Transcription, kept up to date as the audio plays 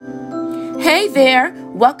Hey there,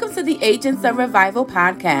 welcome to the Agents of Revival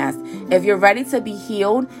podcast. If you're ready to be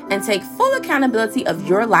healed and take full accountability of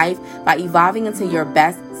your life by evolving into your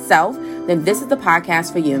best self, then this is the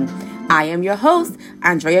podcast for you. I am your host,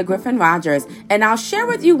 Andrea Griffin Rogers, and I'll share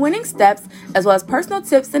with you winning steps as well as personal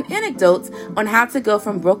tips and anecdotes on how to go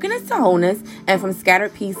from brokenness to wholeness and from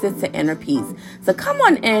scattered pieces to inner peace. So come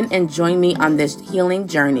on in and join me on this healing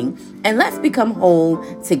journey, and let's become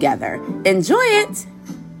whole together. Enjoy it.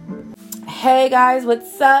 Hey guys,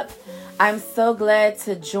 what's up? I'm so glad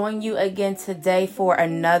to join you again today for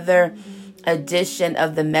another edition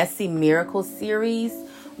of the Messy Miracle series.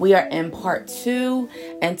 We are in part 2,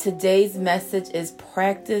 and today's message is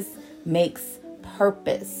practice makes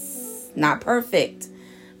purpose. Not perfect,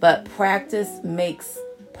 but practice makes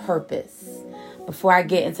purpose. Before I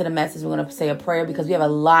get into the message, we're going to say a prayer because we have a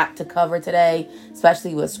lot to cover today,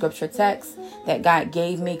 especially with scripture text that God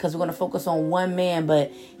gave me, because we're going to focus on one man,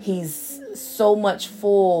 but he's so much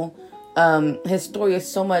full. His story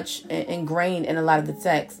is so much ingrained in a lot of the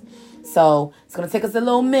text. So it's going to take us a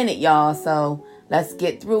little minute, y'all. So let's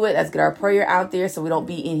get through it. Let's get our prayer out there so we don't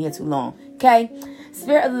be in here too long. Okay.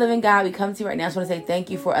 Spirit of the living God, we come to you right now. I just want to say thank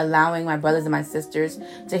you for allowing my brothers and my sisters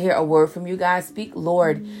to hear a word from you guys. Speak,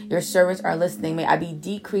 Lord. Your servants are listening. May I be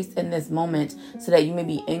decreased in this moment so that you may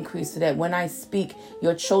be increased, so that when I speak,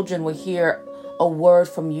 your children will hear a word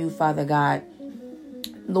from you, Father God.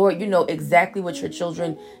 Lord, you know exactly what your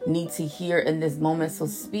children need to hear in this moment. So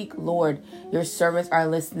speak, Lord. Your servants are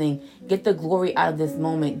listening. Get the glory out of this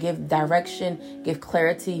moment. Give direction, give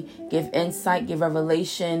clarity, give insight, give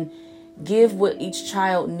revelation. Give what each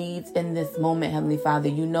child needs in this moment, Heavenly Father.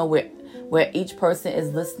 You know where each person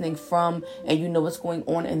is listening from, and you know what's going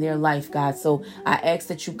on in their life, God. So I ask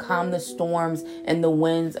that you calm the storms and the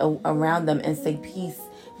winds around them and say, peace,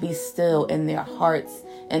 be still in their hearts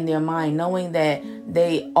and their mind, knowing that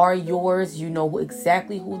they are yours. You know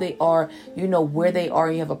exactly who they are. You know where they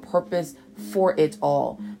are. You have a purpose for it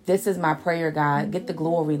all. This is my prayer, God. Get the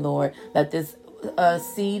glory, Lord. Let this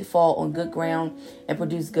seed fall on good ground and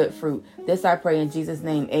produce good fruit. This I pray in Jesus'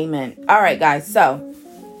 name. Amen. All right, guys. So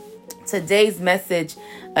today's message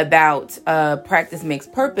about practice makes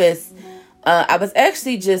purpose. I was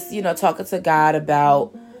actually just, talking to God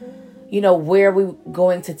about, where we're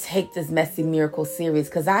going to take this Messy Miracle series,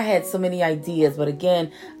 because I had so many ideas. But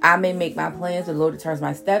again, I may make my plans, the Lord determines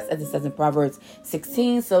my steps, as it says in Proverbs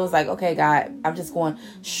 16. So it's like, okay, God, I'm just going to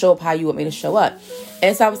show up how you want me to show up.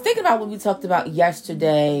 And so I was thinking about what we talked about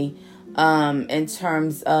yesterday in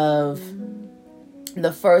terms of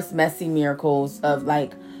the first Messy Miracles of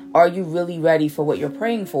like, are you really ready for what you're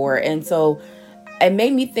praying for? And so it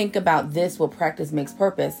made me think about this, what practice makes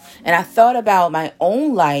purpose. And I thought about my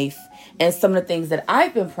own life and some of the things that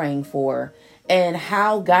I've been praying for and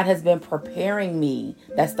how God has been preparing me.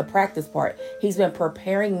 That's the practice part. He's been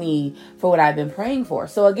preparing me for what I've been praying for.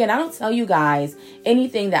 So again, I don't tell you guys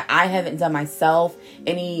anything that I haven't done myself,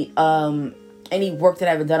 any work that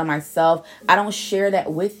I haven't done on myself. I don't share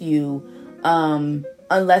that with you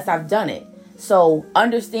unless I've done it. So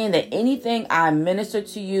understand that anything I minister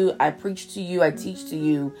to you, I preach to you, I teach to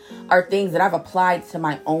you are things that I've applied to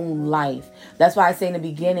my own life. That's why I say in the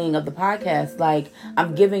beginning of the podcast, like,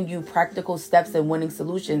 I'm giving you practical steps and winning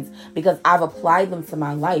solutions because I've applied them to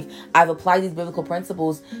my life. I've applied these biblical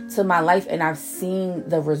principles to my life and I've seen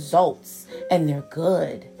the results and they're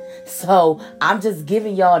good. So I'm just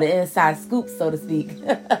giving y'all the inside scoop, so to speak,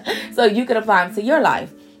 so you can apply them to your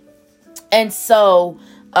life. And so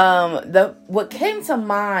what came to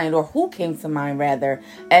mind, or who came to mind rather,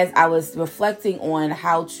 as I was reflecting on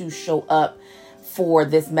how to show up for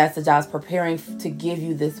this message, I was preparing to give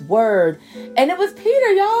you this word, and it was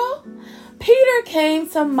Peter, y'all. Peter came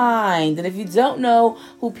to mind. And if you don't know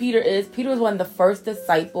who Peter was one of the first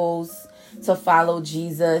disciples to follow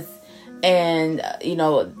Jesus. And,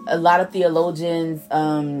 a lot of theologians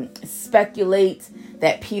speculate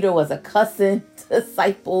that Peter was a cussing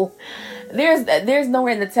disciple. There's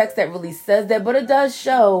nowhere in the text that really says that, but it does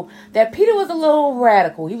show that Peter was a little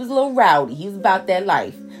radical. He was a little rowdy. He was about that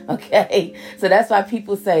life. Okay. So that's why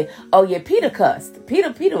people say, oh yeah, Peter cussed.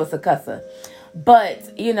 Peter was a cusser.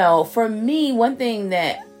 But, for me, one thing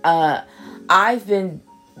that I feel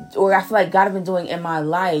like God has been doing in my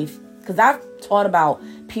life, because I've taught about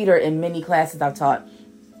Peter in many classes I've taught.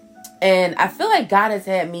 And I feel like God has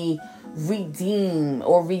had me redeem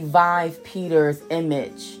or revive Peter's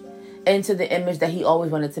image into the image that he always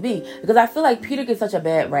wanted to be. Because I feel like Peter gets such a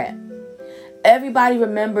bad rap. Everybody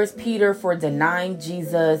remembers Peter for denying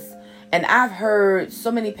Jesus And I've heard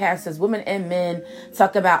so many pastors, women and men,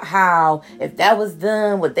 talk about how if that was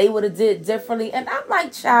done, what they would have did differently. And I'm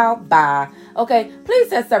like, child, bye. Okay,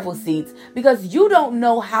 please have several seats, because you don't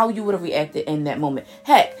know how you would have reacted in that moment.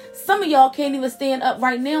 Heck, some of y'all can't even stand up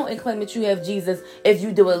right now and claim that you have Jesus if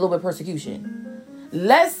you do a little bit of persecution.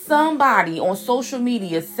 Let somebody on social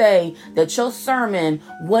media say that your sermon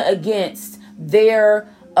went against their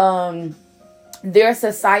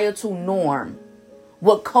societal norm.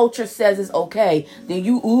 What culture says is okay. Then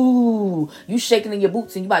you shaking in your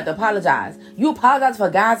boots and you about to apologize. You apologize for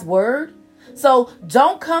God's word. So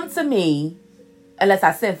don't come to me unless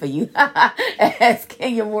I send for you, as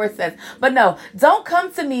Kenya Moore says. But no, don't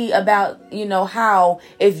come to me about, how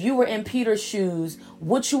if you were in Peter's shoes,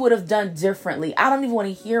 what you would have done differently. I don't even want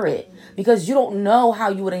to hear it, because you don't know how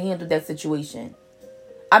you would have handled that situation.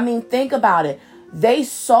 I mean, think about it. They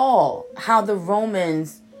saw how the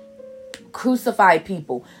Romans crucified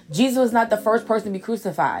people. Jesus was not the first person to be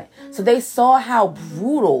crucified. So they saw how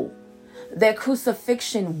brutal that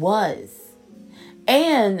crucifixion was.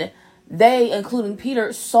 And they, including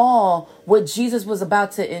Peter, saw what Jesus was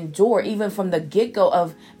about to endure, even from the get-go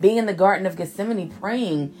of being in the Garden of Gethsemane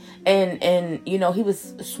praying. And he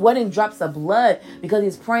was sweating drops of blood because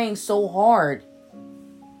he's praying so hard.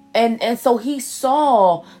 And so he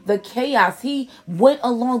saw the chaos. He went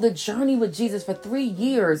along the journey with Jesus for 3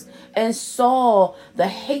 years and saw the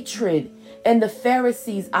hatred in the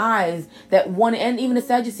Pharisees' eyes that wanted, and even the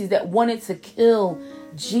Sadducees that wanted to kill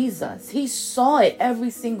Jesus. He saw it every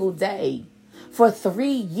single day for 3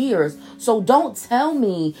 years. So don't tell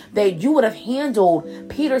me that you would have handled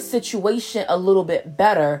Peter's situation a little bit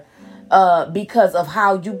better because of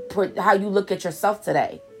how you look at yourself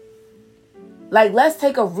today. Like, let's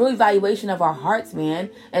take a real evaluation of our hearts, man,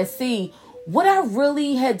 and see, would I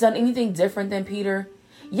really have done anything different than Peter?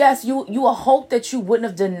 Yes, you will hope that you wouldn't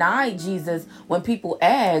have denied Jesus when people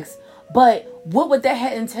asked, but what would that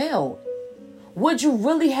have entailed? Would you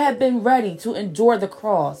really have been ready to endure the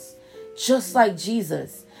cross just like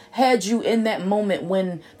Jesus? Had you in that moment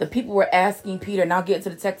when the people were asking Peter, and I'll get to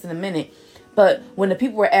the text in a minute, but when the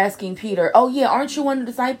people were asking Peter, oh yeah, aren't you one of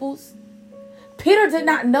the disciples? Peter did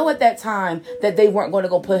not know at that time that they weren't going to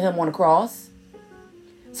go put him on the cross.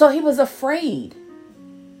 So he was afraid.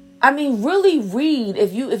 I mean, really read.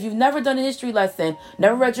 If you've never done a history lesson,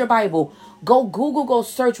 never read your Bible, go Google, go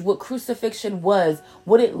search what crucifixion was,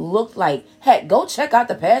 what it looked like. Heck, go check out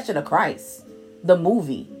The Passion of Christ, the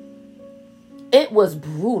movie. It was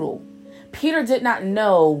brutal. Peter did not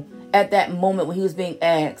know at that moment when he was being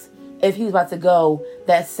asked if he was about to go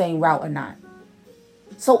that same route or not.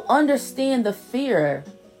 So understand the fear.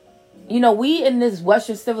 We in this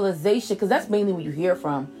Western civilization, because that's mainly where you hear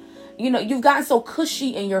from. You've gotten so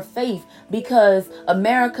cushy in your faith because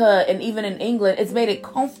America and even in England, it's made it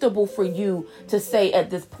comfortable for you to say at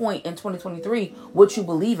this point in 2023 what you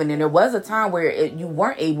believe in. And there was a time where you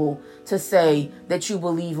weren't able to say that you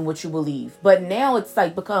believe in what you believe. But now it's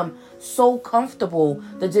like become so comfortable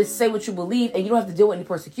to just say what you believe and you don't have to deal with any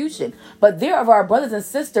persecution. But there are our brothers and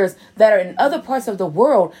sisters that are in other parts of the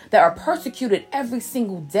world that are persecuted every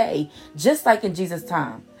single day, just like in Jesus'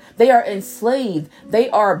 time. They are enslaved. They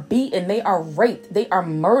are beaten. They are raped. They are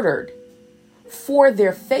murdered for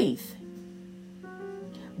their faith.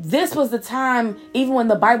 This was the time, even when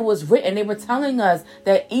the Bible was written, they were telling us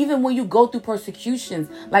that even when you go through persecutions,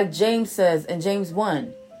 like James says in James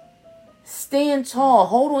 1, stand tall,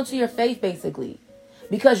 hold on to your faith, basically,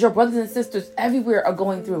 because your brothers and sisters everywhere are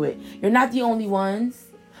going through it. You're not the only ones,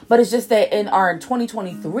 but it's just that in our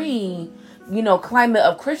 2023, climate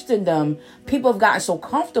of Christendom, people have gotten so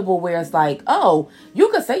comfortable where it's like, oh, you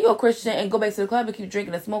could say you're a Christian and go back to the club and keep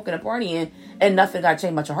drinking and smoking and partying and nothing got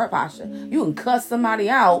changed about your heart posture. You can cuss somebody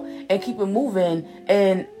out and keep it moving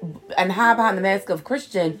and hide behind the mask of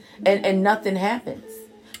Christian and nothing happens.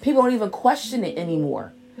 People don't even question it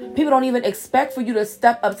anymore. People don't even expect for you to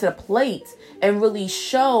step up to the plate and really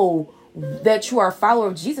show that you are a follower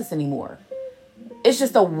of Jesus anymore. It's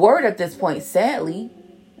just a word at this point, sadly.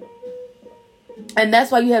 And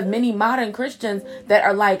that's why you have many modern Christians that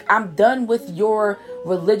are like, I'm done with your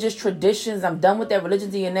religious traditions. I'm done with that religious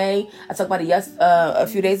DNA. I talked about it a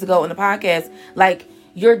few days ago in the podcast. Like,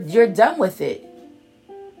 you're done with it.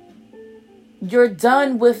 You're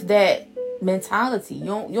done with that mentality. You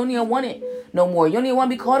don't even want it no more. You don't even want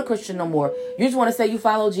to be called a Christian no more. You just want to say you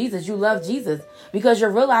follow Jesus. You love Jesus. Because you're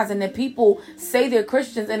realizing that people say they're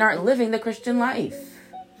Christians and aren't living the Christian life.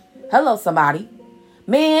 Hello, somebody.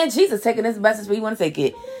 Man, Jesus taking this message where you want to take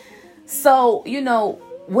it. So,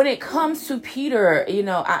 when it comes to Peter,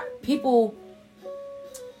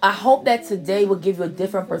 I hope that today will give you a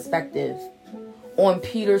different perspective on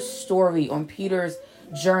Peter's story, on Peter's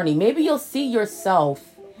journey. Maybe you'll see yourself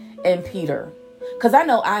in Peter. Because I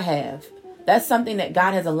know I have. That's something that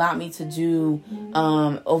God has allowed me to do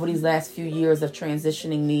over these last few years of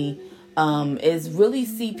transitioning me, is really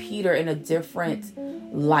see Peter in a different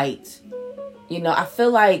light. I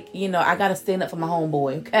feel like, I got to stand up for my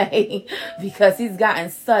homeboy, okay? Because he's gotten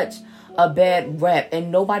such a bad rep,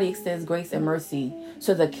 and nobody extends grace and mercy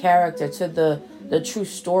to the character, to the true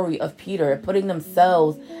story of Peter, putting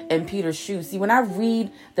themselves in Peter's shoes. See, when I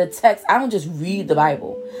read the text, I don't just read the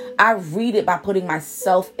Bible. I read it by putting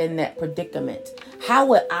myself in that predicament. How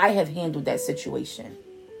would I have handled that situation?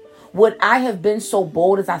 Would I have been so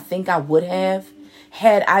bold as I think I would have,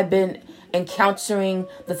 had I been encountering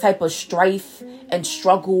the type of strife and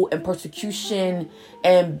struggle and persecution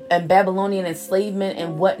and Babylonian enslavement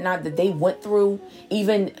and whatnot that they went through,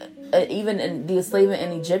 even in the enslavement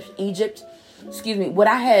in Egypt? Would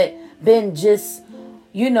I had been just,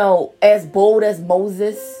 as bold as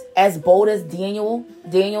Moses, as bold as Daniel,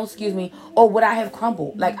 or would I have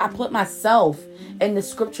crumbled? Like, I put myself in the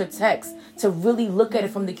scripture text to really look at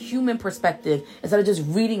it from the human perspective instead of just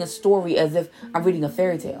reading a story as if I'm reading a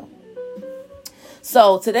fairy tale.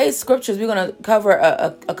 So today's scriptures, we're going to cover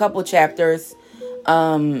a couple chapters,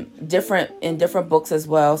 different books as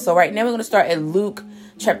well. So right now we're going to start at Luke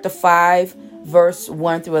chapter 5, verse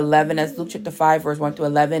 1 through 11. That's Luke chapter 5, verse 1 through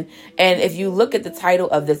 11. And if you look at the title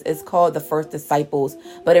of this, it's called The First Disciples,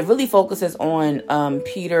 but it really focuses on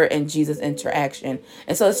Peter and Jesus' interaction.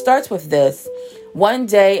 And so it starts with this. One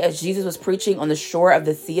day, as Jesus was preaching on the shore of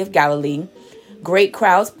the Sea of Galilee, great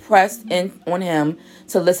crowds pressed in on him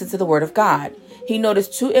to listen to the word of God. He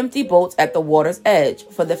noticed 2 empty boats at the water's edge,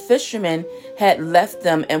 for the fishermen had left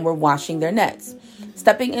them and were washing their nets.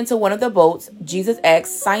 Stepping into one of the boats, Jesus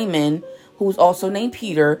asked Simon, who's also named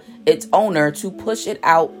Peter, its owner, to push it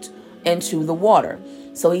out into the water.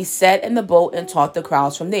 So he sat in the boat and taught the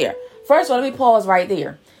crowds from there. First of all, let me pause right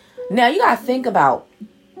there. Now you got to think about,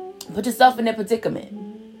 put yourself in that predicament.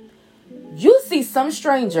 You see some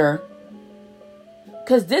stranger,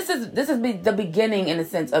 because this is the beginning, in a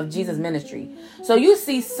sense, of Jesus' ministry. So you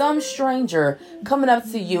see some stranger coming up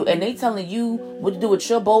to you and they telling you what to do with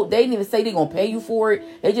your boat. They didn't even say they're gonna pay you for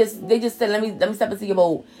it. They just said, let me step into your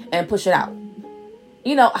boat and push it out.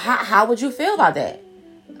 How would you feel about that?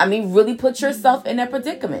 I mean, really put yourself in that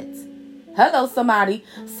predicament. Hello, somebody.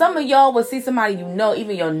 Some of y'all would see somebody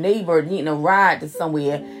even your neighbor needing a ride to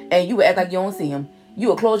somewhere, and you would act like you don't see him. You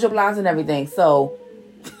would close your blinds and everything. So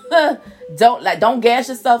don't gas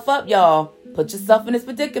yourself up, y'all. Put yourself in this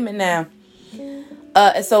predicament now.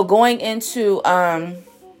 And so going into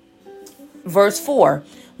verse 4,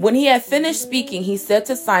 when he had finished speaking, he said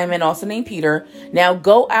to Simon, also named Peter, now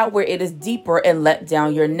go out where it is deeper and let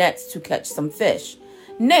down your nets to catch some fish.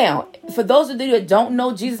 Now, for those of you that don't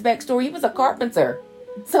know Jesus' backstory, he was a carpenter.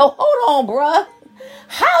 So hold on, bruh.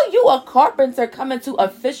 How you a carpenter coming to a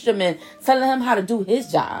fisherman telling him how to do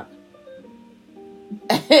his job?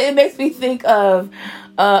 It makes me think of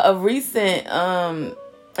a recent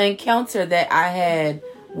encounter that I had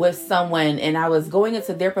with someone, and I was going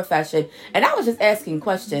into their profession, and I was just asking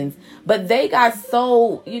questions, but they got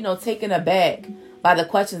so, taken aback by the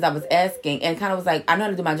questions I was asking, and kind of was like, I know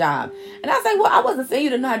how to do my job. And I was like, well, I wasn't saying you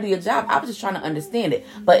didn't know how to do your job. I was just trying to understand it.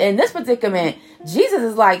 But in this predicament, Jesus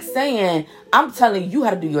is like saying, I'm telling you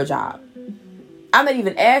how to do your job. I'm not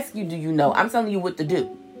even asking you, do you know? I'm telling you what to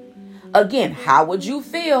do. Again, how would you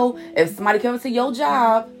feel if somebody came into your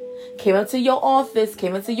job, came into your office,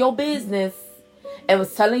 came into your business, and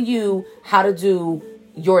was telling you how to do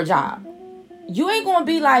your job? You ain't going to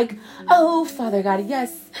be like, oh, Father God,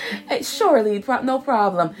 yes, surely, no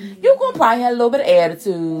problem. You're going to probably have a little bit of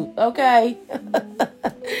attitude, okay?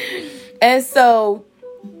 And so,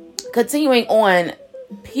 continuing on,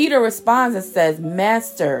 Peter responds and says,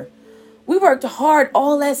 Master, we worked hard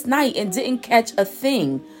all last night and didn't catch a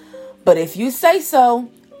thing. But if you say so,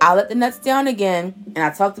 I'll let the nets down again. And I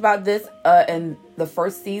talked about this in the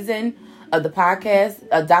first season of the podcast,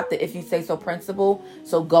 Adopt the If You Say So principle.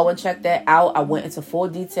 So go and check that out. I went into full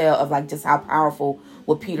detail of just how powerful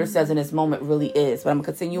what Peter says in this moment really is. But I'm going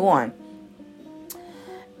to continue on.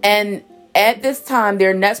 And at this time,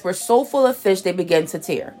 their nets were so full of fish, they began to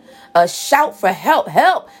tear. A shout for help,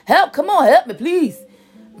 help, help, come on, help me, please,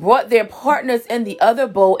 brought their partners in the other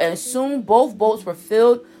boat, and soon both boats were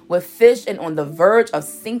filled with fish and on the verge of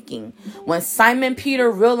sinking. When Simon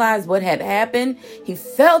Peter realized what had happened, he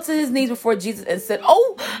fell to his knees before Jesus and said,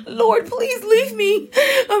 oh, Lord, please leave me.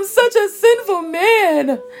 I'm such a sinful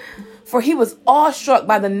man. For he was awestruck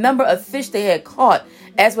by the number of fish they had caught,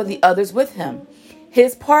 as were the others with him.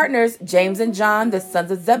 His partners, James and John, the sons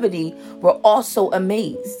of Zebedee, were also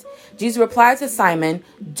amazed. Jesus replied to Simon,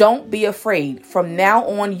 "Don't be afraid. From now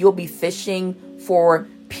on, you'll be fishing for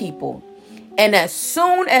people." And as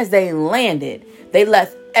soon as they landed, they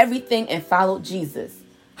left everything and followed Jesus.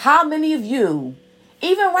 How many of you,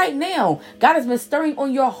 even right now, God has been stirring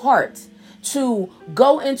on your heart to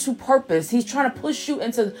go into purpose? He's trying to push you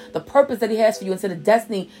into the purpose that he has for you, into the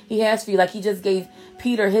destiny he has for you. Like he just gave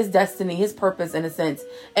Peter his destiny, his purpose in a sense.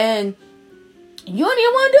 And you don't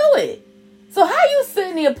even want to do it. So how you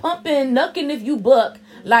sitting there pumping, knucking if you buck,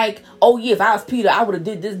 like, oh yeah, if I was Peter, I would have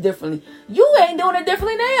did this differently. You ain't doing it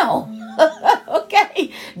differently now.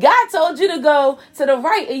 Okay. God told you to go to the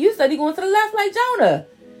right and you said you're going to the left like Jonah.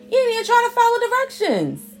 You didn't even try to follow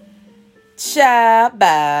directions.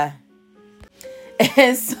 Bye.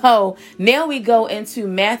 And so now we go into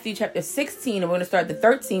Matthew chapter 16, and we're going to start the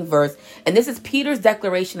 13th verse. And this is Peter's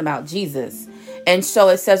declaration about Jesus. And so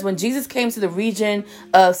it says, when Jesus came to the region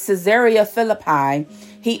of Caesarea Philippi,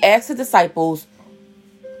 he asked the disciples,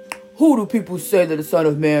 "Who do people say that the Son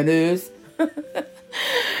of Man is?"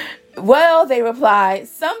 Well, they replied,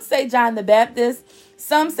 "Some say John the Baptist,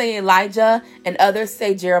 some say Elijah, and others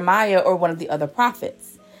say Jeremiah or one of the other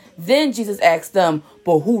prophets." Then Jesus asked them,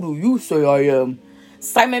 "But who do you say I am?"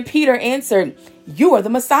 Simon Peter answered, "You are the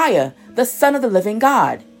Messiah, the Son of the living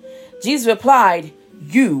God." Jesus replied,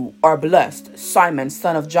 "You are blessed, Simon,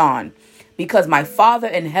 son of John, because my Father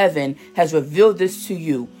in heaven has revealed this to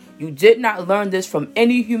you. You did not learn this from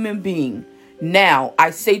any human being. Now I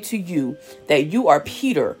say to you that you are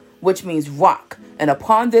Peter, which means rock, and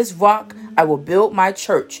upon this rock I will build my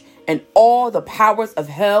church, and all the powers of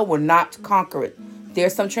hell will not conquer it."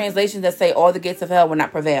 There's some translations that say all the gates of hell will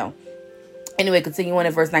not prevail. Anyway, continue on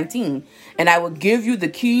in verse 19. "And I will give you the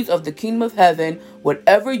keys of the kingdom of heaven.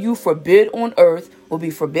 Whatever you forbid on earth will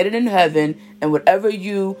be forbidden in heaven, and whatever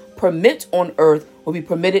you permit on earth will be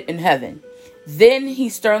permitted in heaven." Then he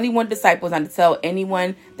sternly warned disciples not to tell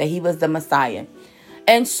anyone that he was the Messiah.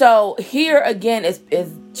 And so here again is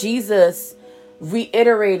Jesus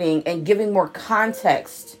reiterating and giving more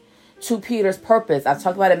context to Peter's purpose. I've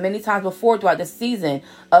talked about it many times before throughout this season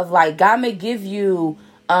of like, God may give you,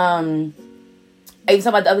 I was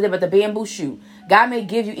talking about the other day about the bamboo shoot. God may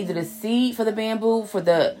give you either the seed for the bamboo, for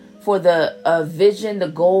the vision, the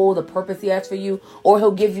goal, the purpose he has for you, or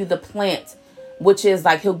he'll give you the plant, which is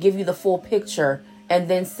like he'll give you the full picture and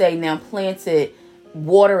then say, now plant it,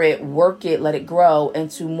 water it, work it, let it grow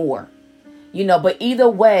into more. But either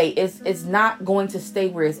way, it's not going to stay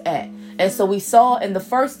where it's at. And so we saw in the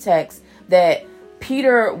first text that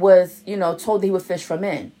Peter was, told that he would fish for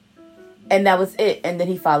men. And that was it. And then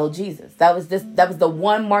he followed Jesus. That was the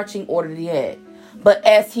one marching order that he had. But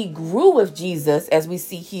as he grew with Jesus, as we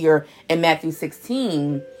see here in Matthew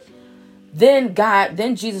 16, then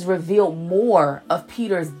Jesus revealed more of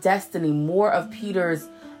Peter's destiny, more of Peter's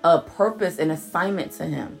purpose and assignment to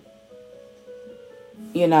him.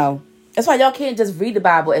 That's why y'all can't just read the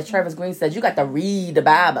Bible, as Travis Green says. You got to read the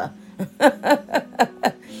Bible.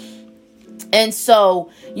 And so,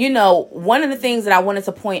 one of the things that I wanted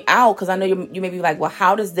to point out, because I know you may be like, well,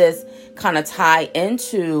 how does this kind of tie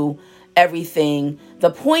into everything? The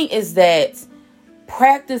point is that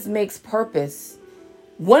practice makes purpose.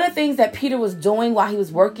 One of the things that Peter was doing while he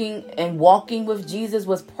was working and walking with Jesus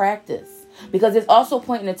was practice. Because there's also a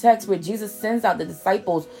point in the text where Jesus sends out the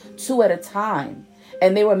disciples 2 at a time.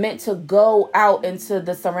 And they were meant to go out into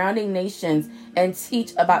the surrounding nations and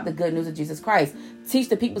teach about the good news of Jesus Christ. Teach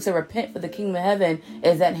the people to repent, for the kingdom of heaven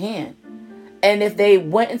is at hand. And if they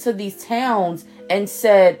went into these towns and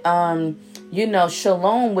said,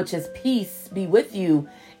 shalom, which is peace, be with you.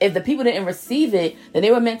 If the people didn't receive it, then they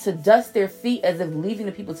were meant to dust their feet as if leaving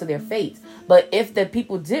the people to their fates. But if the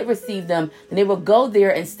people did receive them, then they would go there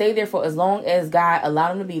and stay there for as long as God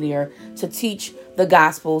allowed them to be there to teach the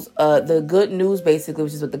gospels, the good news, basically,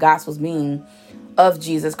 which is what the gospels mean, of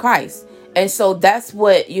Jesus Christ. And so that's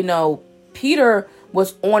what, Peter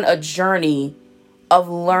was on a journey of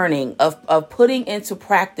learning, of putting into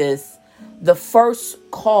practice the first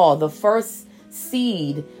call, the first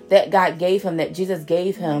seed that God gave him, that Jesus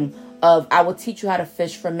gave him, of I will teach you how to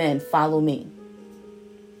fish for men, follow me.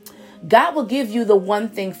 God will give you the one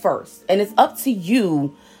thing first, and it's up to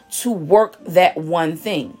you to work that one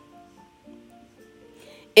thing.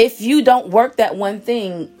 If you don't work that one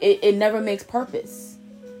thing, it never makes purpose.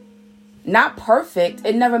 Not perfect,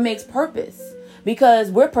 it never makes purpose. Because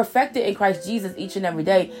we're perfected in Christ Jesus each and every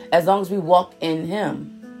day as long as we walk in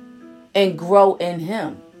him and grow in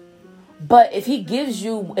him. But if he gives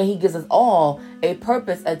you, and he gives us all, a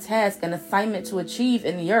purpose, a task, an assignment to achieve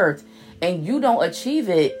in the earth, and you don't achieve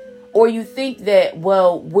it, Or you think that,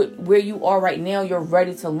 well, where you are right now, you're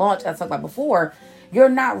ready to launch. As I talked about before, you're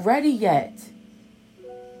not ready yet.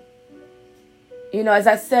 As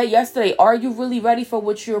I said yesterday, are you really ready for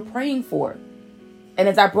what you're praying for? And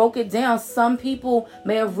as I broke it down, some people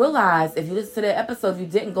may have realized, if you listen to the episode, if you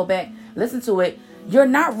didn't go back, listen to it, you're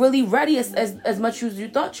not really ready as much as you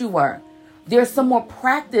thought you were. There's some more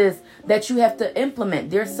practice that you have to implement.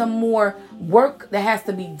 There's some more work that has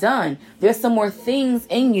to be done. There's some more things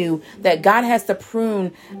in you that God has to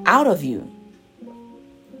prune out of you.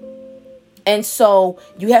 And so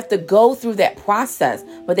you have to go through that process.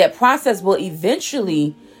 But that process will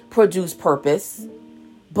eventually produce purpose.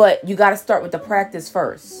 But you got to start with the practice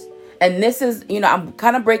first. And this is, I'm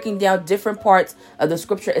kind of breaking down different parts of the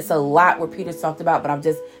scripture. It's a lot where Peter's talked about, but I've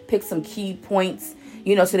just picked some key points,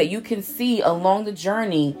 so that you can see along the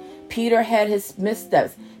journey, Peter had his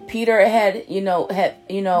missteps. Peter had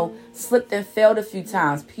slipped and failed a few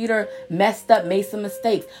times. Peter messed up, made some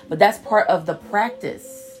mistakes, but that's part of the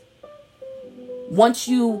practice. Once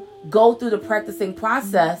you go through the practicing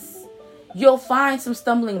process, you'll find some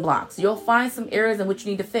stumbling blocks. You'll find some areas in which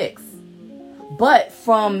you need to fix. But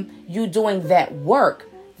from you doing that work,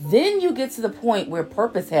 then you get to the point where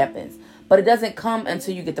purpose happens. But it doesn't come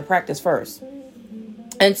until you get the practice first.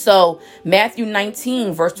 And so Matthew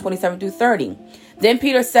 19, verse 27 through 30. Then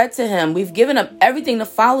Peter said to him, "We've given up everything to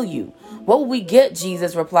follow you. What will we get?"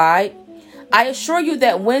 Jesus replied, "I assure you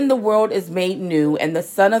that when the world is made new and the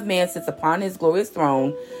Son of Man sits upon his glorious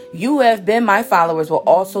throne, you who have been my followers will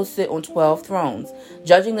also sit on 12 thrones,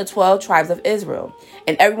 judging the 12 tribes of Israel.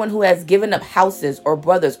 And everyone who has given up houses or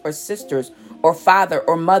brothers or sisters or father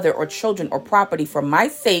or mother or children or property for my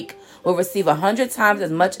sake will receive 100 times as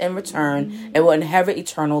much in return and will inherit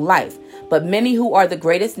eternal life. But many who are the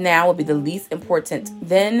greatest now will be the least important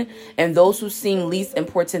then, and those who seem least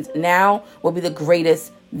important now will be the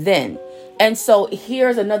greatest then." And so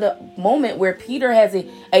here's another moment where Peter has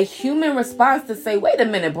a human response to say, wait a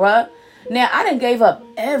minute, bruh. Now, I done gave up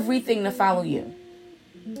everything to follow you.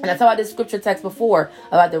 And I saw this scripture text before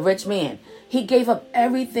about the rich man. He gave up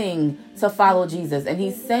everything to follow Jesus. And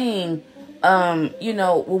he's saying,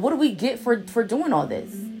 well, what do we get for doing all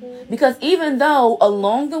this? Because even though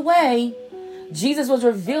along the way, Jesus was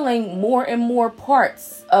revealing more and more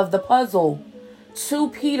parts of the puzzle to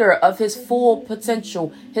Peter of his full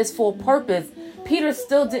potential, his full purpose, Peter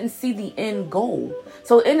still didn't see the end goal.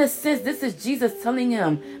 So in a sense, this is Jesus telling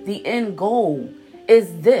him the end goal is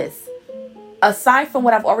this. Aside from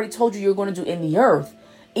what I've already told you you're going to do in the earth,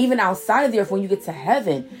 even outside of the earth, when you get to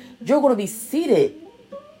heaven, you're going to be seated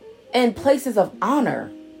in places of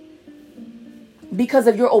honor because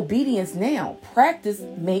of your obedience now. Practice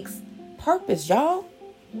makes purpose, y'all.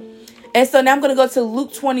 And so now I'm going to go to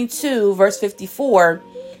Luke 22, verse 54,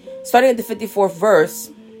 starting at the 54th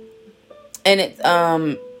verse. And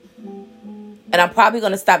I'm probably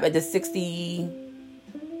going to stop at the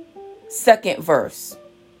 62nd verse.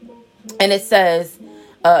 And it says,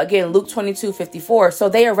 again, Luke 22, 54. So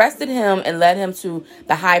they arrested him and led him to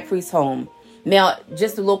the high priest's home. Now,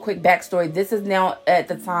 just a little quick backstory. This is now at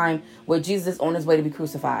the time where Jesus is on his way to be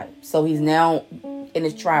crucified. So he's now in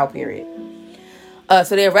his trial period.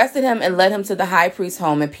 So they arrested him and led him to the high priest's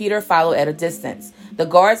home, and Peter followed at a distance. The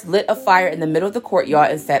guards lit a fire in the middle of the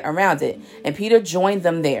courtyard and sat around it, and Peter joined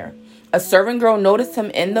them there. A servant girl noticed him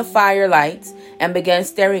in the firelight and began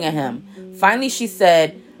staring at him. Finally, she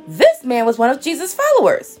said, "This man was one of Jesus'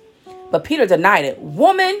 followers." But Peter denied it.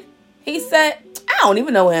 "Woman," he said, "I don't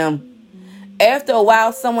even know him." After a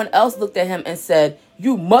while, someone else looked at him and said,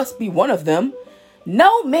 "You must be one of them."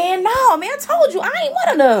 No, man, I told you I ain't one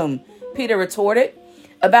of them," Peter retorted.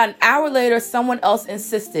 About an hour later, someone else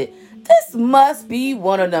insisted, "This must be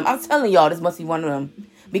one of them." I'm telling y'all, this must be one of them.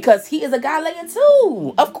 Because he is a Galilean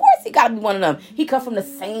too. Of course he got to be one of them. He come from the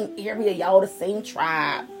same area, y'all, the same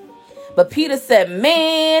tribe. But Peter said,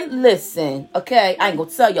 "Man, listen, okay, I ain't going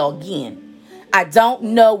to tell y'all again. I don't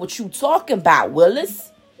know what you talking about,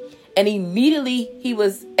 Willis." And immediately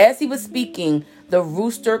as he was speaking, the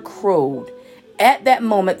rooster crowed. At that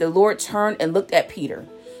moment, the Lord turned and looked at Peter.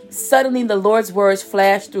 Suddenly, the Lord's words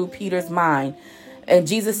flashed through Peter's mind. And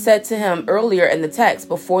Jesus said to him earlier in the text,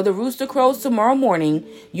 "Before the rooster crows tomorrow morning,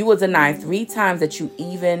 you will deny 3 times that you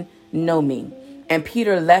even know me." And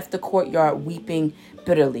Peter left the courtyard weeping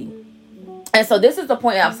bitterly. And so this is the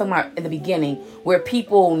point I was talking about in the beginning, where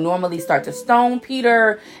people normally start to stone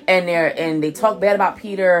Peter and they talk bad about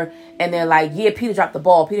Peter, and they're like, "Yeah, Peter dropped the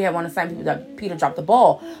ball. Peter had one of the same people that Peter dropped the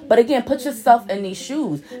ball." But again, put yourself in these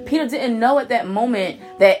shoes. Peter didn't know at that moment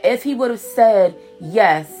that if he would have said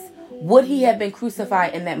yes, would he have been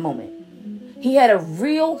crucified in that moment? He had a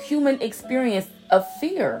real human experience of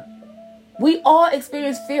fear. We all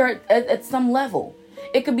experience fear at some level.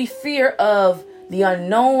 It could be fear of the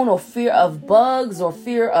unknown, or fear of bugs, or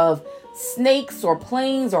fear of snakes or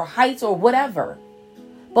planes or heights or whatever.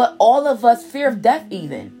 But all of us, fear of death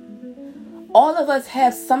even. All of us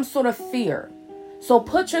have some sort of fear. So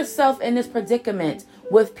put yourself in this predicament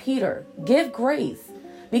with Peter. Give grace.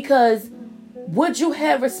 Because would you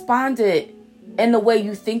have responded in the way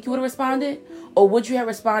you think you would have responded? Or would you have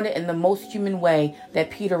responded in the most human way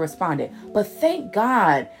that Peter responded? But thank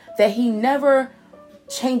God that he never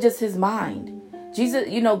changes his mind. Jesus,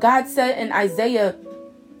 God said in Isaiah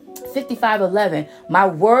 55:11, my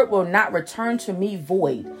word will not return to me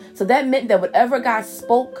void. So that meant that whatever God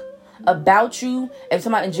spoke about you, and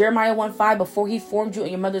somebody in Jeremiah 1:5, before he formed you in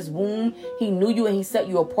your mother's womb, he knew you and he set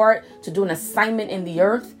you apart to do an assignment in the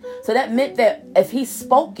earth. So that meant that if he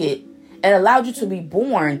spoke it and allowed you to be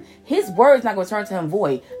born, his word is not going to return to him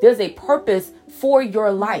void. There's a purpose for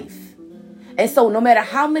your life. And so no matter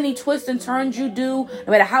how many twists and turns you do,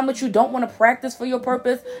 no matter how much you don't want to practice for your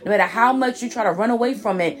purpose, no matter how much you try to run away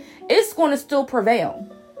from it, it's going to still prevail.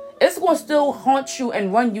 It's going to still haunt you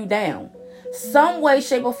and run you down. Some way,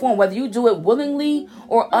 shape, or form, whether you do it willingly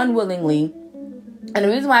or unwillingly. And the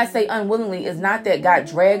reason why I say unwillingly is not that God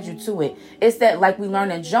drags you to it. It's that, like we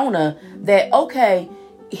learned in Jonah, that, okay,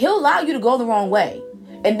 he'll allow you to go the wrong way.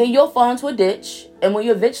 And then you'll fall into a ditch. And when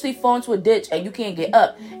you eventually fall into a ditch and you can't get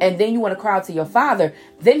up, and then you want to cry out to your Father,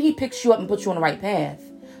 then he picks you up and puts you on the right path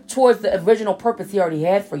towards the original purpose he already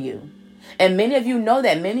had for you. And many of you know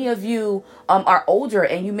that. Many of you are older,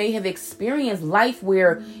 and you may have experienced life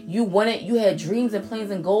where you had dreams and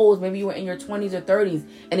plans and goals. Maybe you were in your 20s or 30s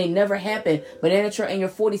and they never happened. But then that you're in your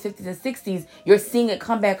 40s, 50s, and 60s, you're seeing it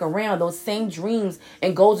come back around. Those same dreams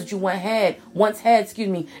and goals that you once had,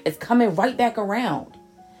 it's coming right back around.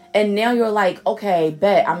 And now you're like, okay,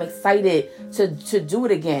 bet, I'm excited to do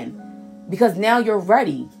it again, because now you're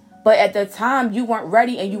ready. But at the time you weren't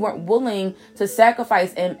ready, and you weren't willing to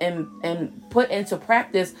sacrifice and put into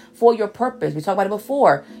practice for your purpose. We talked about it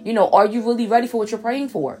before. Are you really ready for what you're praying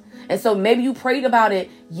for? And so maybe you prayed about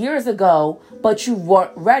it years ago, but you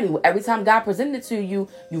weren't ready. Every time God presented it to you,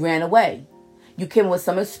 you ran away. You came with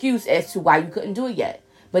some excuse as to why you couldn't do it yet.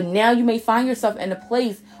 But now you may find yourself in a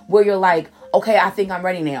place where you're like, okay, I think I'm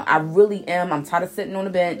ready now. I really am. I'm tired of sitting on the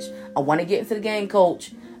bench. I want to get into the game,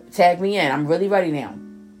 coach. Tag me in. I'm really ready now.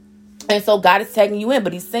 And so God is tagging you in,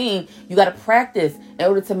 but he's saying you got to practice in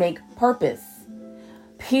order to make purpose.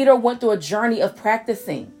 Peter went through a journey of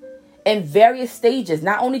practicing in various stages,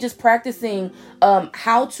 not only just practicing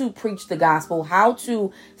how to preach the gospel, how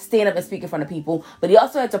to stand up and speak in front of people, but he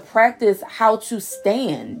also had to practice how to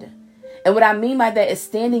stand. And what I mean by that is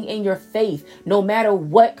standing in your faith, no matter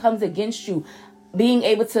what comes against you, being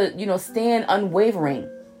able to, stand unwavering,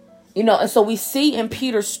 and so we see in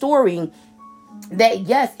Peter's story that,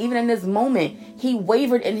 yes, even in this moment, he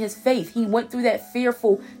wavered in his faith. He went through that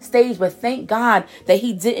fearful stage, but thank God that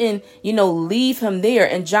he didn't, leave him there.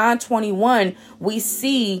 In John 21, we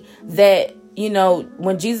see that,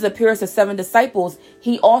 when Jesus appears to 7 disciples,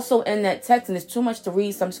 he also in that text, and it's too much to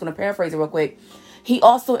read, so I'm just going to paraphrase it real quick. He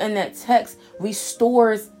also in that text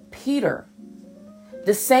restores Peter.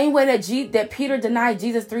 The same way that Peter denied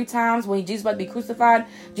Jesus 3 times when Jesus was about to be crucified,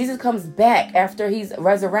 Jesus comes back after he's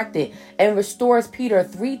resurrected and restores Peter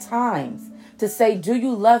 3 times to say, do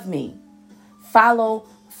you love me? Follow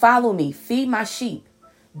me. Feed my sheep.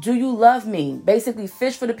 Do you love me? Basically,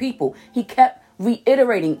 fish for the people. He kept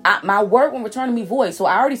reiterating, my word won't return to me void. So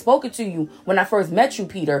I already spoke it to you when I first met you,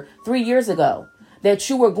 Peter, 3 years ago, that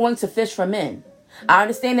you were going to fish for men. I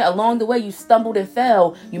understand that along the way you stumbled and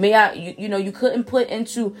fell. You couldn't put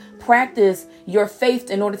into practice your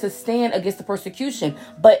faith in order to stand against the persecution.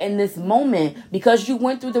 But in this moment, because you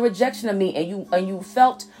went through the rejection of me and you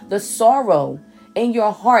felt the sorrow in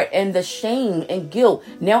your heart and the shame and guilt,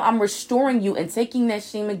 now I'm restoring you and taking that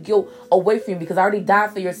shame and guilt away from you, because I already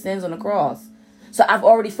died for your sins on the cross. So I've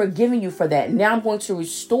already forgiven you for that. Now I'm going to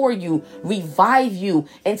restore you, revive you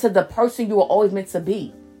into the person you were always meant to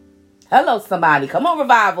be. Hello, somebody. Come on,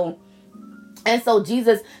 revival. And so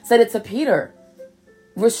Jesus said it to Peter,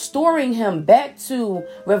 restoring him back to,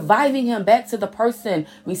 reviving him back to the person,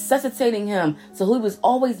 resuscitating him to who he was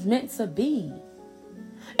always meant to be.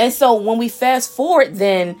 And so when we fast forward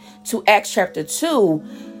then to Acts chapter 2,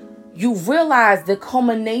 you realize the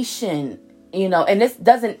culmination, and this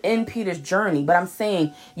doesn't end Peter's journey, but I'm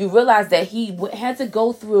saying you realize that he had to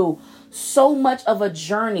go through so much of a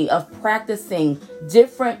journey of practicing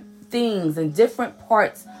different things and different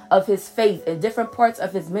parts of his faith and different parts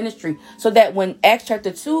of his ministry, so that when Acts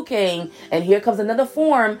chapter 2 came, and here comes another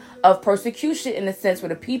form of persecution in a sense where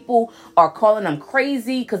the people are calling them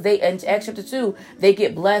crazy, because they, in Acts chapter 2, they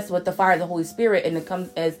get blessed with the fire of the Holy Spirit, and it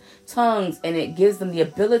comes as tongues, and it gives them the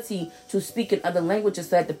ability to speak in other languages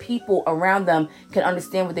so that the people around them can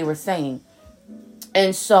understand what they were saying.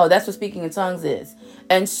 And so that's what speaking in tongues is.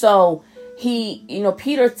 And so he,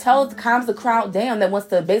 Peter calms the crowd down that wants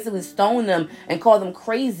to basically stone them and call them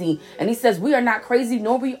crazy. And he says, we are not crazy,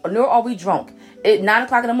 nor are we drunk. At 9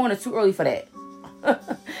 o'clock in the morning, it's too early for that.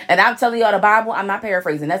 And I'm telling y'all the Bible, I'm not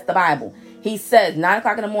paraphrasing. That's the Bible. He says 9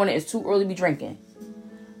 o'clock in the morning is too early to be drinking.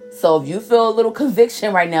 So if you feel a little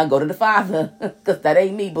conviction right now, go to the Father, because that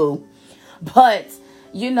ain't me, boo. But,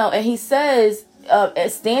 and he says,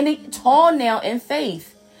 standing tall now in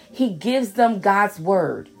faith, he gives them God's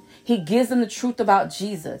word. He gives them the truth about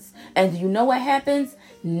Jesus. And you know what happens?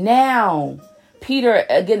 Now, Peter,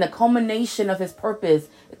 again, the culmination of his purpose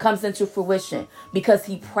comes into fruition because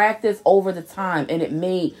he practiced over the time and it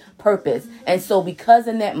made purpose. And so because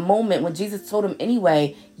in that moment when Jesus told him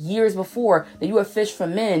anyway, years before, that you are fish for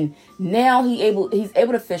men, now he's able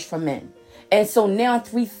to fish for men. And so now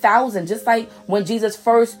 3,000, just like when Jesus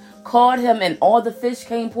first called him and all the fish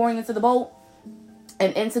came pouring into the boat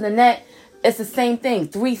and into the net, it's the same thing.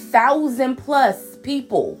 3,000 plus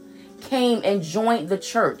people came and joined the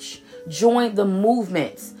church, joined the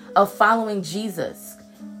movement of following Jesus.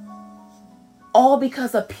 All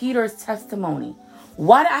because of Peter's testimony.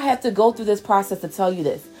 Why do I have to go through this process to tell you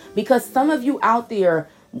this? Because some of you out there,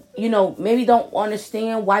 maybe don't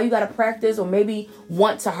understand why you got to practice, or maybe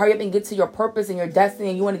want to hurry up and get to your purpose and your destiny,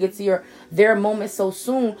 and you want to get to their moment so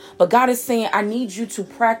soon. But God is saying, I need you to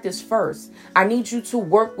practice first. I need you to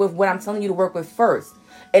work with what I'm telling you to work with first.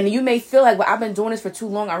 And you may feel like, well, I've been doing this for too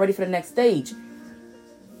long. I'm ready for the next stage.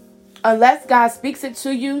 Unless God speaks it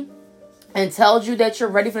to you and tells you that you're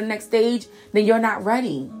ready for the next stage, then you're not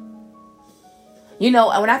ready. When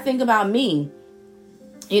I think about me,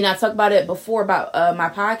 I talked about it before about my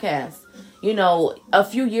podcast. A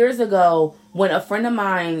few years ago, when a friend of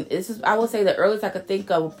mine, I will say the earliest I could think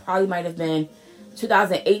of probably might have been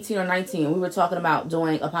 2018 or 19. We were talking about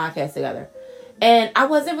doing a podcast together. And I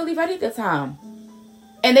wasn't really ready at the time.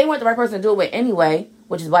 And they weren't the right person to do it with anyway,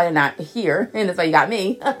 which is why they're not here. And that's why you got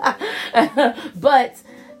me. But,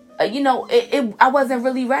 I wasn't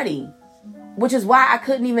really ready, which is why I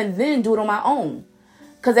couldn't even then do it on my own.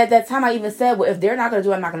 Because at that time I even said, well, if they're not going to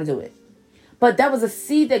do it, I'm not going to do it. But that was a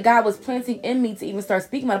seed that God was planting in me to even start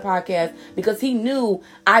speaking on a podcast, because he knew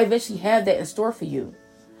I eventually have that in store for you.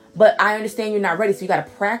 But I understand you're not ready, so you got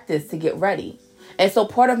to practice to get ready. And so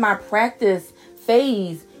part of my practice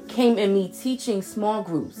phase came in me teaching small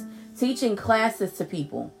groups, teaching classes to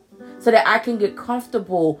people, so that I can get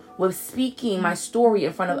comfortable with speaking my story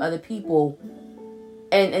in front of other people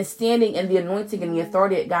and standing in the anointing and the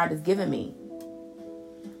authority that God has given me.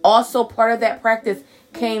 Also, part of that practice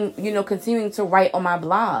came, continuing to write on my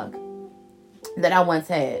blog that I once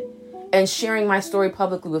had and sharing my story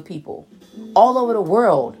publicly with people all over the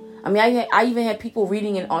world. I mean, I even had people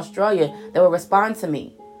reading in Australia that would respond to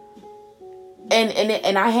me.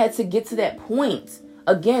 And I had to get to that point.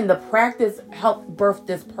 Again, the practice helped birth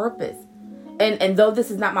this purpose. And though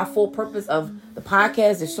this is not my full purpose of the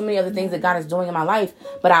podcast, there's so many other things that God is doing in my life.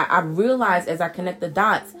 But I realized as I connect the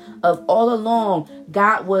dots of all along,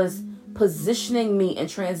 God was positioning me and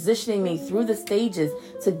transitioning me through the stages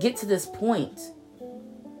to get to this point.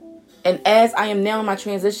 And as I am now in my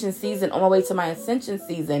transition season, on my way to my ascension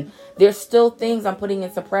season, there's still things I'm putting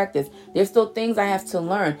into practice. There's still things I have to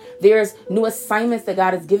learn. There's new assignments that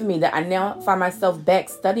God has given me that I now find myself back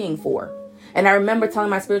studying for. And I remember telling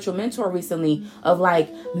my spiritual mentor recently of like,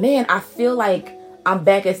 man, I feel like I'm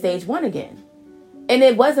back at stage 1 again. And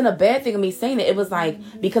it wasn't a bad thing of me saying it. It was like,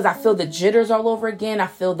 because I feel the jitters all over again. I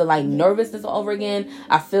feel the nervousness all over again.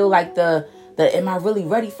 I feel like the am I really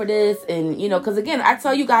ready for this? And, because again, I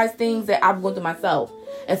tell you guys things that I've gone through myself.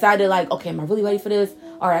 And so I did like, okay, am I really ready for this?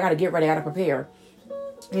 All right, I got to get ready. I got to prepare.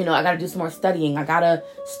 I got to do some more studying. I got to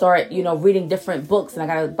start, reading different books, and I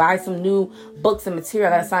got to buy some new books and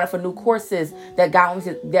material. I got to sign up for new courses that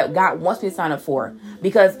God wants me to sign up for.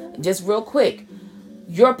 Because just real quick,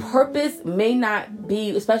 your purpose may not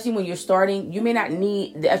be, especially when you're starting, you may not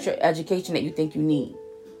need the extra education that you think you need.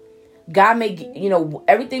 God may,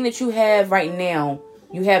 everything that you have right now,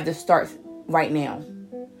 you have to start right now.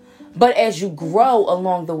 But as you grow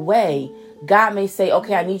along the way, God may say,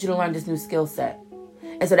 okay, I need you to learn this new skill set.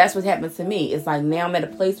 And so that's what happened to me. It's like now I'm at a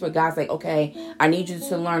place where God's like, okay, I need you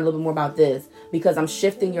to learn a little bit more about this because I'm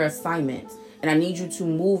shifting your assignments. and I need you to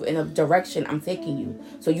move in a direction I'm taking you.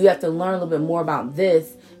 So you have to learn a little bit more about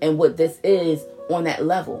this and what this is on that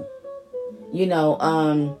level.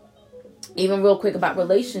 Even real quick about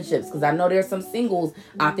relationships, because I know there's some singles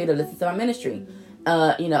out there that listen to my ministry.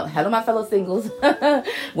 Hello, my fellow singles,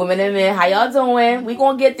 women and men, how y'all doing? We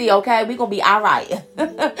gonna get there, okay? We gonna be all right.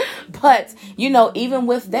 But, even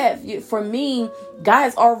with that, for me, God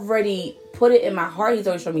has already put it in my heart. He's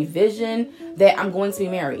already shown me vision that I'm going to be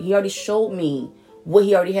married. He already showed me what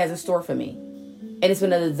he already has in store for me. And it's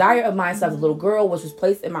been a desire of mine since I was a little girl, which was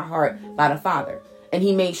placed in my heart by the Father. And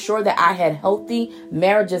he made sure that I had healthy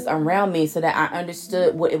marriages around me so that I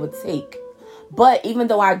understood what it would take. But even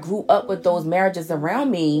though I grew up with those marriages around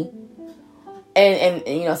me,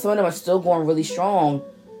 and some of them are still going really strong,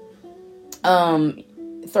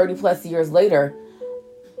 30 plus years later,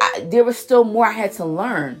 there was still more I had to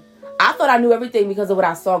learn. I thought I knew everything because of what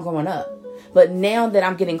I saw growing up. But now that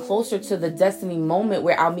I'm getting closer to the destiny moment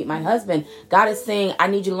where I'll meet my husband, God is saying, I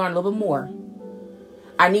need you to learn a little bit more.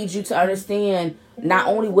 I need you to understand not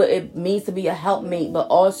only what it means to be a helpmate, but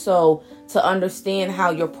also to understand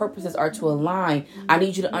how your purposes are to align. I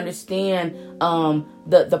need you to understand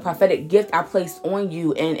the prophetic gift I placed on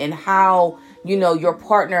you, and how, your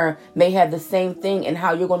partner may have the same thing, and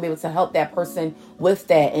how you're going to be able to help that person with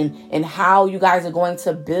that, and how you guys are going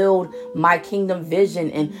to build my kingdom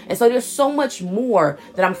vision. And so there's so much more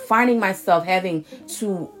that I'm finding myself having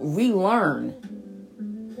to relearn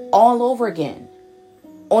all over again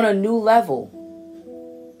on a new level.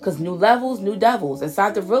 Because new levels, new devils. And so I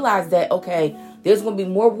have to realize that, okay, there's going to be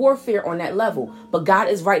more warfare on that level. But God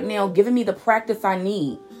is right now giving me the practice I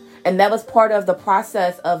need. And that was part of the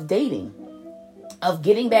process of dating, of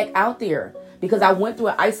getting back out there. Because I went through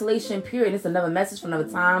an isolation period. It's another message for another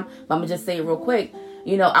time, but I'm going to just say it real quick.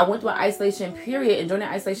 I went through an isolation period. And during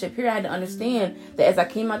that isolation period, I had to understand that as I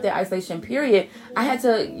came out that isolation period, I had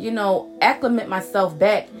to, acclimate myself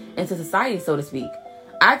back into society, so to speak.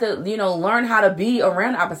 I had to, learn how to be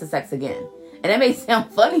around the opposite sex again. And that may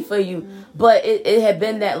sound funny for you, but it had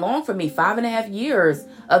been that long for me. 5.5 years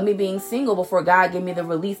of me being single before God gave me the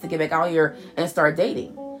release to get back out here and start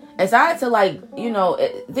dating. And so I had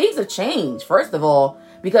to things have changed, first of all,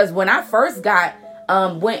 because when I first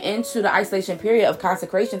went into the isolation period of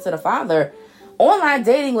consecration to the Father, online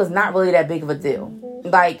dating was not really that big of a deal.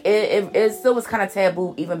 Like it still was kind of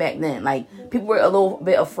taboo even back then. Like people were a little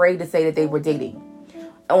bit afraid to say that they were dating.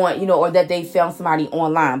 Or that they found somebody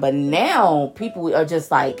online. But now people are just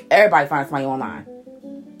like, everybody finds somebody online.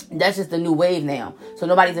 That's just the new wave now. So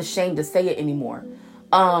nobody's ashamed to say it anymore.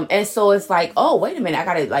 And so it's like, oh, wait a minute. I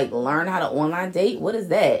got to learn how to online date. What is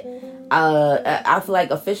that? I feel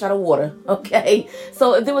like a fish out of water. Okay.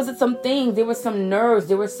 So there was some things, there were some nerves,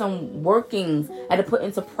 there were some workings I had to put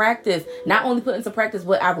into practice. Not only put into practice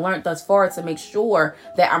what I've learned thus far to make sure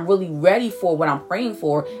that I'm really ready for what I'm praying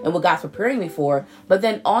for and what God's preparing me for, but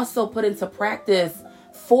then also put into practice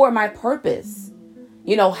for my purpose.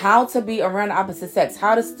 How to be around the opposite sex,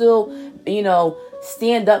 how to still,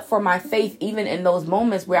 stand up for my faith, even in those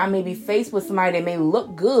moments where I may be faced with somebody that may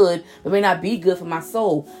look good, but may not be good for my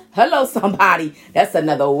soul. Hello, somebody. That's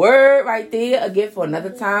another word right there, again, for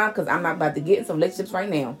another time, because I'm not about to get into relationships right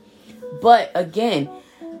now. But again,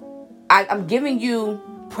 I'm giving you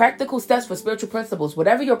practical steps for spiritual principles.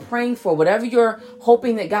 Whatever you're praying for, whatever you're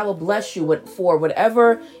hoping that God will bless you for,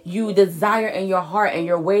 whatever you desire in your heart and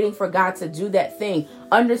you're waiting for God to do that thing,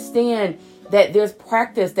 understand that there's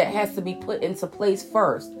practice that has to be put into place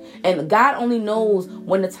first. And God only knows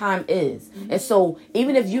when the time is. And so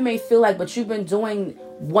even if you may feel like, but you've been doing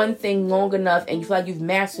one thing long enough and you feel like you've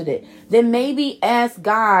mastered it, then maybe ask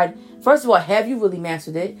God, first of all, have you really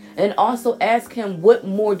mastered it? And also ask him, what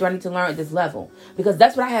more do I need to learn at this level? Because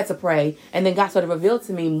that's what I had to pray. And then God started to reveal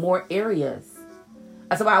to me more areas.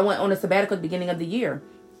 That's why I went on a sabbatical at the beginning of the year.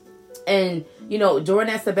 And, during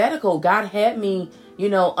that sabbatical, God had me,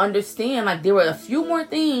 understand like there were a few more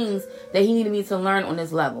things that he needed me to learn on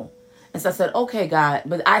this level. And so I said, okay, God,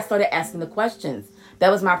 but I started asking the questions. That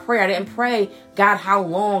was my prayer. I didn't pray, God, how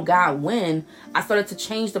long, God, when. I started to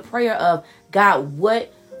change the prayer of, God,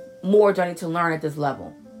 what more do I need to learn at this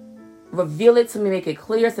level? Reveal it to me, make it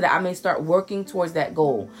clear so that I may start working towards that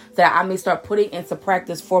goal, so that I may start putting into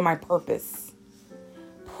practice for my purpose.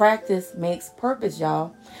 Practice makes purpose,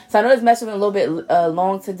 y'all. So I know this message was a little bit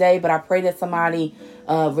long today, but I pray that somebody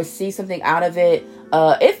receive something out of it.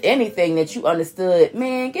 If anything, that you understood.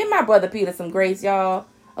 Man, give my brother Peter some grace, y'all.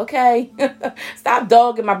 Okay? Stop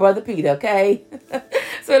dogging my brother Peter, okay?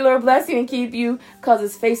 So the Lord bless you and keep you, cause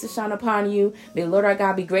his face to shine upon you. May the Lord our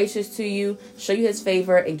God be gracious to you, show you his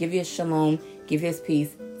favor, and give you his shalom, give you his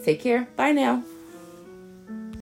peace. Take care. Bye now.